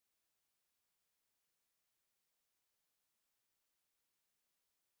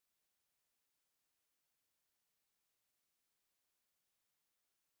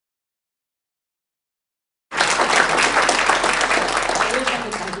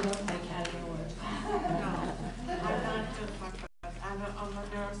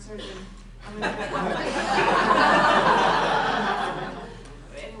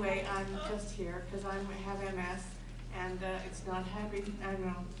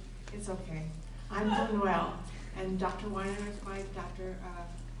It's okay. I'm doing well. And Dr. Weiner is my doctor,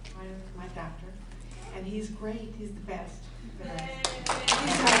 and he's great. He's the best.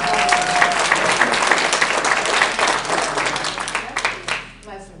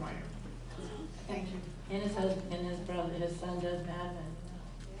 Leslie Weiner. Thank you. And his husband, and his brother, his son does badminton.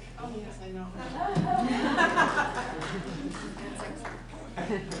 Oh yes, I know.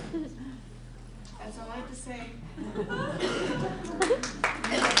 That's all I have to say.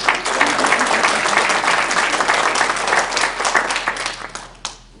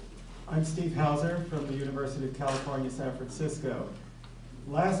 I'm Steve Hauser from the University of California, San Francisco.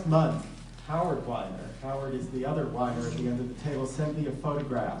 Last month, Howard Weiner, Howard is the other Weiner at the end of the table, sent me a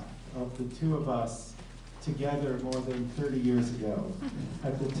photograph of the two of us together more than 30 years ago.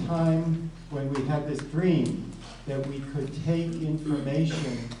 At the time when we had this dream that we could take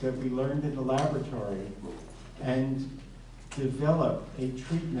information that we learned in the laboratory and develop a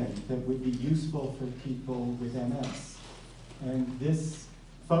treatment that would be useful for people with MS. And this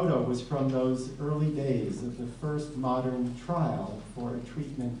photo was from those early days of the first modern trial for a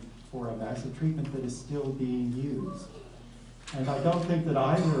treatment for MS, a treatment that is still being used. And I don't think that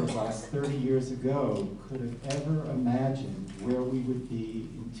either of us 30 years ago could have ever imagined where we would be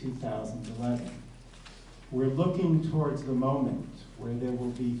in 2011. We're looking towards the moment where there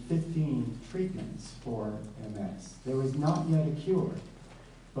will be 15 treatments for MS. There is not yet a cure,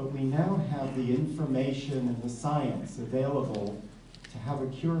 but we now have the information and the science available to have a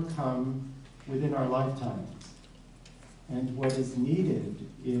cure come within our lifetimes. And what is needed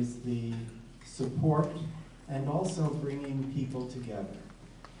is the support and also bringing people together.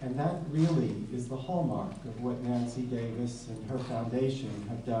 And that really is the hallmark of what Nancy Davis and her foundation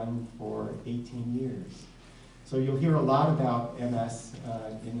have done for 18 years. So you'll hear a lot about MS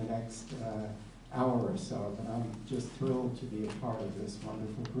in the next hour or so, but I'm just thrilled to be a part of this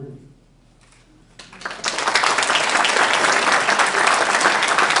wonderful group.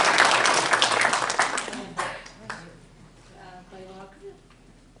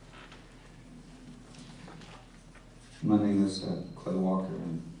 My name is Clay Walker,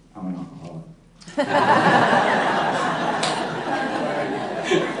 and I'm an alcoholic.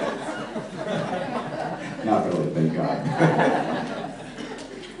 Not really, thank God.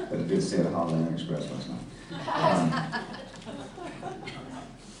 But I did stay at the Holiday Express last night.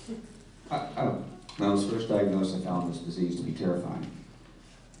 When I was first diagnosed, I found this disease to be terrifying.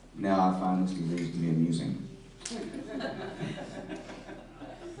 Now I find this disease to be amusing.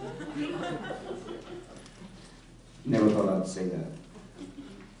 Never thought I'd say that.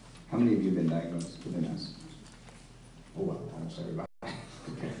 How many of you have been diagnosed with MS? Oh, well, almost everybody.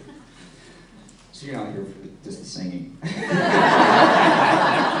 Okay. So you're not here for just the singing.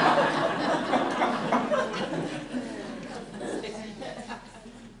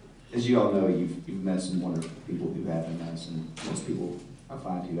 As you all know, you've met some wonderful people who have MS, and most people I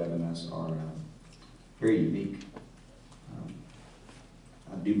find who have MS are very unique.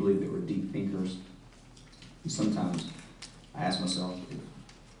 I do believe that we're deep thinkers. And sometimes I ask myself if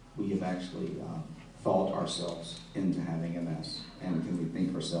we have actually thought ourselves into having MS, and can we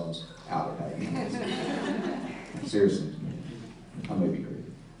think ourselves out of having MS? Seriously, I may be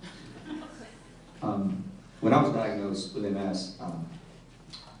crazy. When I was diagnosed with MS,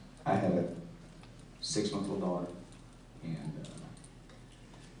 I had a 6-month-old daughter, and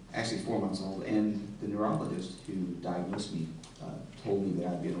actually 4 months old, and the neurologist who diagnosed me told me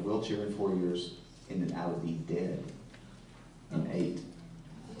that I'd be in a wheelchair in 4 years, and then I would be dead in 8.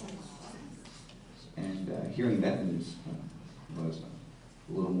 And hearing that news was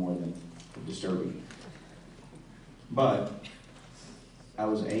a little more than disturbing. But I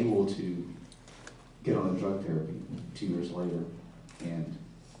was able to get on a drug therapy 2 years later and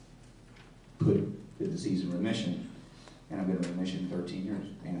put the disease in remission, and I've been in remission 13 years,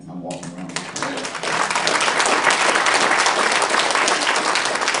 and I'm walking around.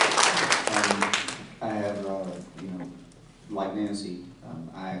 I have, like Nancy,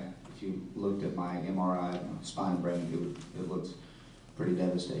 if you looked at my MRI, spine and brain, it looks pretty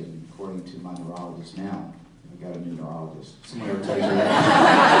devastating. According to my neurologist now, I've got a new neurologist. Someone ever tell you that?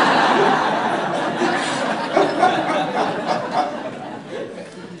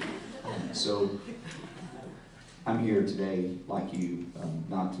 So I'm here today, like you,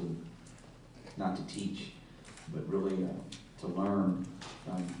 not to teach, but really to learn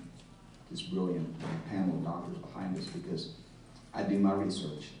from this brilliant panel of doctors behind us, because I do my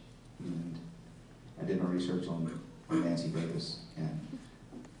research, and I did my research on Nancy Davis, and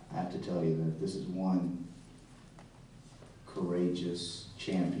I have to tell you that this is one courageous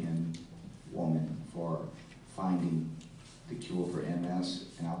champion woman for finding the cure for MS,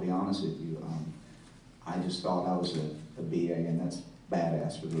 and I'll be honest with you, I just thought I was a BA, and that's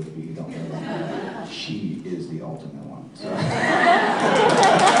badass for those of you who don't know that. She is the ultimate one. So.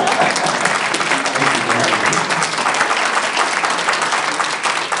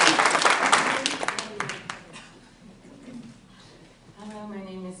 Hello, my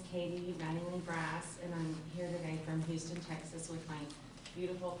name is Katie Mattingly Brass, and I'm here today from Houston, Texas with my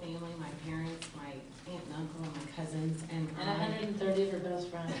beautiful family, my parents, my aunt and uncle, and my cousins, and 130 of her best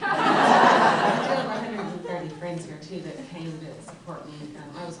friends. I do have 130 friends here too that came to support me.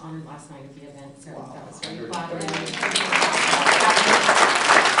 I was honored last night at the event, so wow. that was very flattering.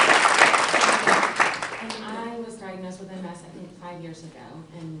 And I was diagnosed with MS, I think 5 years ago,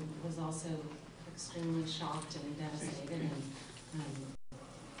 and was also extremely shocked and devastated and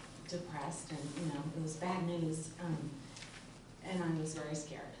depressed, and it was bad news. And I was very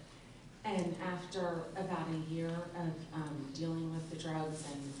scared. And after about a year of dealing with the drugs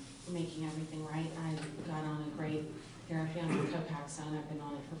and making everything right, I got on a great therapy on Copaxone. I've been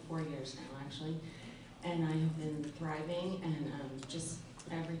on it for 4 years now, actually. And I have been thriving and just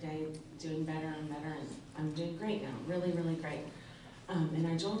every day doing better and better. And I'm doing great now, really, really great. And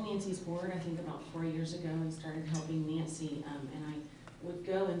I joined Nancy's board, I think about 4 years ago, and started helping Nancy. And I would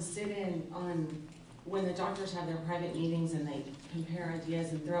go and sit in on when the doctors have their private meetings and they compare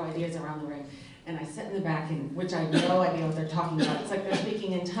ideas and throw ideas around the room, and I sit in the back, and which I have no idea what they're talking about. It's like they're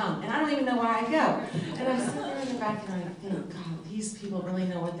speaking in tongue, and I don't even know why I go. And I sit there in the back and I think, God, these people really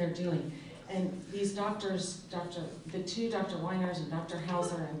know what they're doing. And these doctors, the two Dr. Weiners and Dr.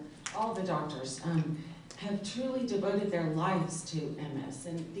 Hauser and all the doctors have truly devoted their lives to MS.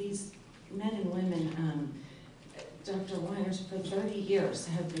 And these men and women, Dr. Weiners for 30 years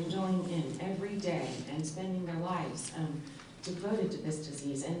have been going in every day and spending their lives devoted to this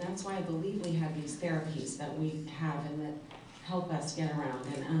disease. And that's why I believe we have these therapies that we have and that help us get around.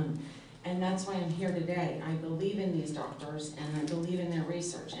 And that's why I'm here today. I believe in these doctors and I believe in their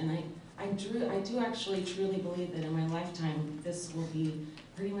research. And I do actually truly believe that in my lifetime this will be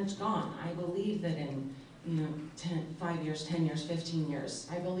pretty much gone. I believe that in 5 years, 10 years, 15 years.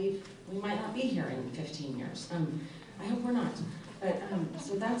 I believe we might not be here in 15 years. I hope we're not. But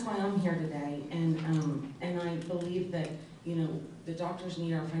so that's why I'm here today, and I believe that the doctors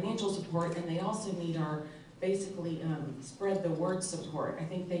need our financial support, and they also need our basically spread the word support. I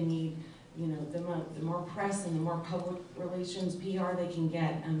think they need the more press and the more public relations PR they can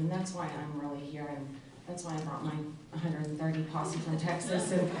get, and that's why I'm really here. And that's why I brought my 130 posse from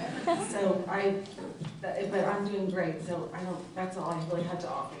Texas, and so but I'm doing great, so that's all I really had to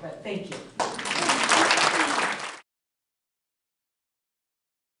offer, but thank you.